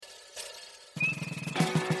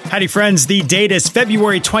Howdy, friends. The date is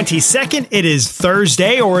February 22nd. It is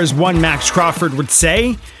Thursday, or as one Max Crawford would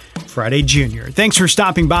say, Friday Junior. Thanks for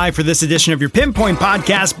stopping by for this edition of your Pinpoint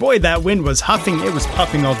podcast. Boy, that wind was huffing. It was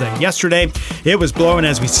puffing all day yesterday. It was blowing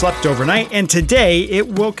as we slept overnight, and today it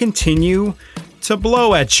will continue to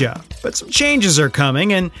blow at you. But some changes are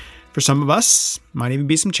coming, and for some of us, might even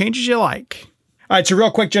be some changes you like. All right, so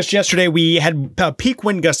real quick, just yesterday, we had a peak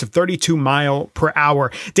wind gust of 32 mile per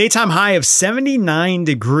hour, daytime high of 79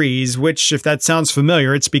 degrees, which, if that sounds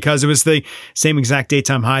familiar, it's because it was the same exact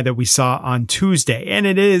daytime high that we saw on Tuesday. And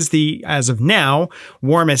it is the, as of now,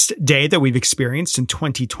 warmest day that we've experienced in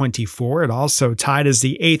 2024. It also tied as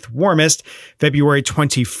the 8th warmest, February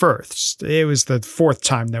 21st. It was the 4th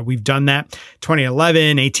time that we've done that.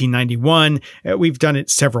 2011, 1891, we've done it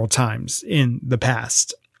several times in the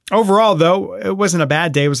past. Overall, though, it wasn't a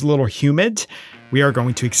bad day. It was a little humid. We are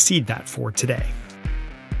going to exceed that for today.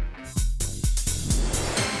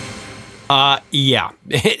 Yeah,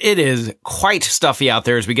 it is quite stuffy out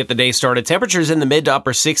there as we get the day started. Temperatures in the mid to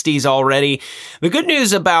upper 60s already. The good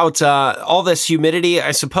news about all this humidity,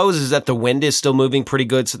 I suppose, is that the wind is still moving pretty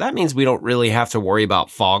good. So that means we don't really have to worry about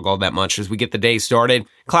fog all that much as we get the day started.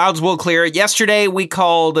 Clouds will clear. Yesterday we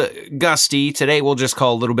called gusty. Today we'll just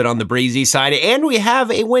call a little bit on the breezy side. And we have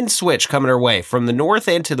a wind switch coming our way from the north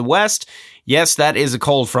and to the west. Yes, that is a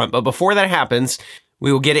cold front. But before that happens,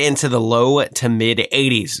 we will get into the low to mid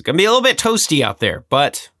 80s. It's going to be a little bit toasty out there,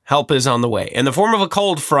 but help is on the way. In the form of a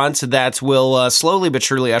cold front that will slowly but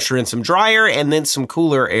surely usher in some drier and then some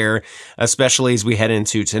cooler air, especially as we head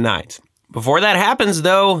into tonight. Before that happens,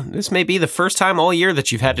 though, this may be the first time all year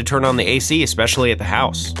that you've had to turn on the AC, especially at the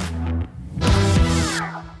house.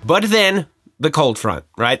 But then, the cold front,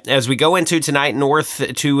 right? As we go into tonight,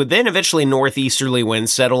 north to then eventually northeasterly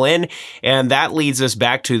winds settle in, and that leads us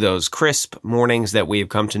back to those crisp mornings that we have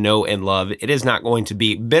come to know and love. It is not going to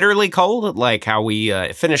be bitterly cold like how we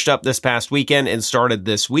finished up this past weekend and started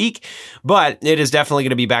this week, but it is definitely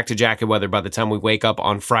going to be back to jacket weather by the time we wake up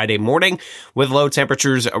on Friday morning with low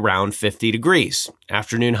temperatures around 50 degrees.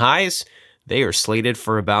 Afternoon highs, they are slated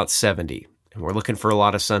for about 70. And we're looking for a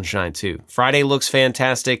lot of sunshine, too. Friday looks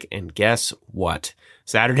fantastic, and guess what?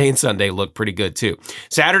 Saturday and Sunday look pretty good, too.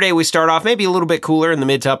 Saturday, we start off maybe a little bit cooler in the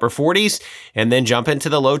mid to upper 40s, and then jump into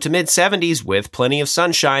the low to mid 70s with plenty of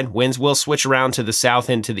sunshine. Winds will switch around to the south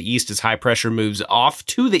and to the east as high pressure moves off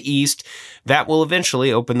to the east. That will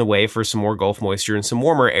eventually open the way for some more Gulf moisture and some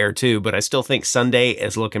warmer air, too. But I still think Sunday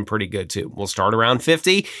is looking pretty good, too. We'll start around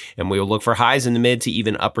 50, and we will look for highs in the mid to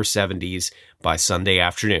even upper 70s by Sunday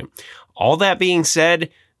afternoon. All that being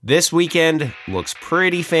said, this weekend looks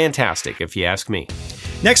pretty fantastic, if you ask me.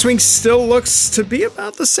 Next week still looks to be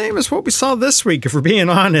about the same as what we saw this week, if we're being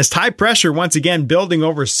honest. High pressure, once again, building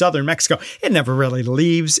over southern Mexico. It never really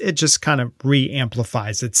leaves. It just kind of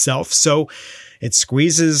re-amplifies itself. So it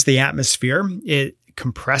squeezes the atmosphere. It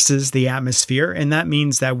compresses the atmosphere, and that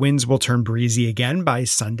means that winds will turn breezy again by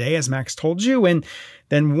Sunday, as Max told you, and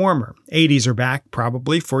then warmer. 80s are back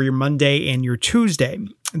probably for your Monday and your Tuesday.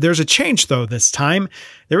 There's a change, though, this time.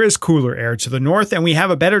 There is cooler air to the north, and we have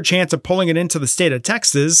a better chance of pulling it into the state of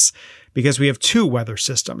Texas because we have two weather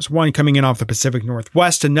systems, one coming in off the Pacific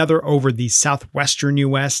Northwest, another over the southwestern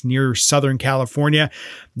U.S. near Southern California.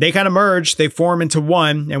 They kind of merge, they form into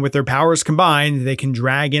one, and with their powers combined, they can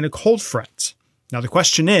drag in a cold front. Now, the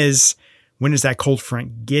question is, when does that cold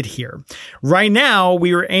front get here? Right now,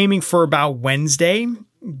 we were aiming for about Wednesday,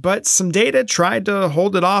 but some data tried to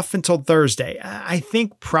hold it off until Thursday. I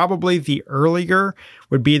think probably the earlier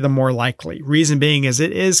would be the more likely. Reason being is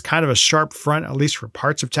it is kind of a sharp front, at least for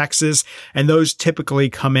parts of Texas, and those typically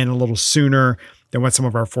come in a little sooner than what some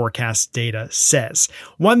of our forecast data says.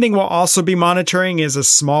 One thing we'll also be monitoring is a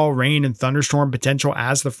small rain and thunderstorm potential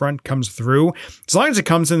as the front comes through. As long as it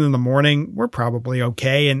comes in the morning, we're probably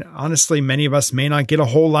okay. And honestly, many of us may not get a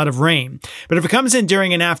whole lot of rain. But if it comes in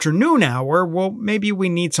during an afternoon hour, well, maybe we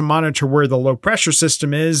need to monitor where the low pressure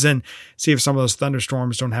system is and see if some of those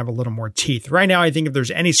thunderstorms don't have a little more teeth. Right now, I think if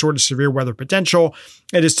there's any sort of severe weather potential,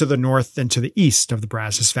 it is to the north and to the east of the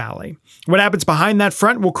Brazos Valley. What happens behind that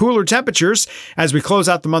front will cooler temperatures. As we close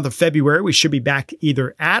out the month of February, we should be back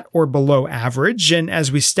either at or below average. And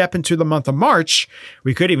as we step into the month of March,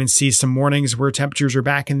 we could even see some mornings where temperatures are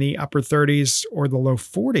back in the upper 30s or the low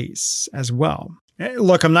 40s as well.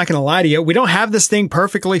 Look, I'm not going to lie to you. We don't have this thing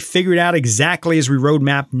perfectly figured out exactly as we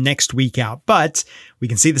roadmap next week out, but we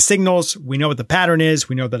can see the signals. We know what the pattern is.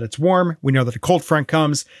 We know that it's warm. We know that a cold front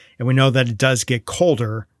comes, and we know that it does get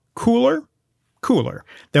cooler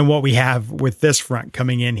than what we have with this front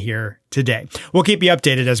coming in here today. We'll keep you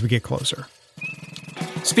updated as we get closer.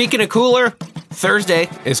 Speaking of cooler, Thursday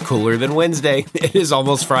is cooler than Wednesday. It is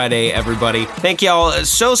almost Friday, everybody. Thank y'all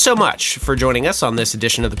so much for joining us on this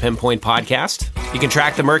edition of the Pinpoint Podcast. You can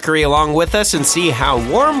track the mercury along with us and see how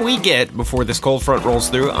warm we get before this cold front rolls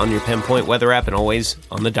through on your Pinpoint weather app and always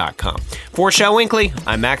on the .com. For Shell Winkley,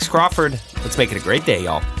 I'm Max Crawford. Let's make it a great day,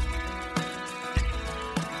 y'all.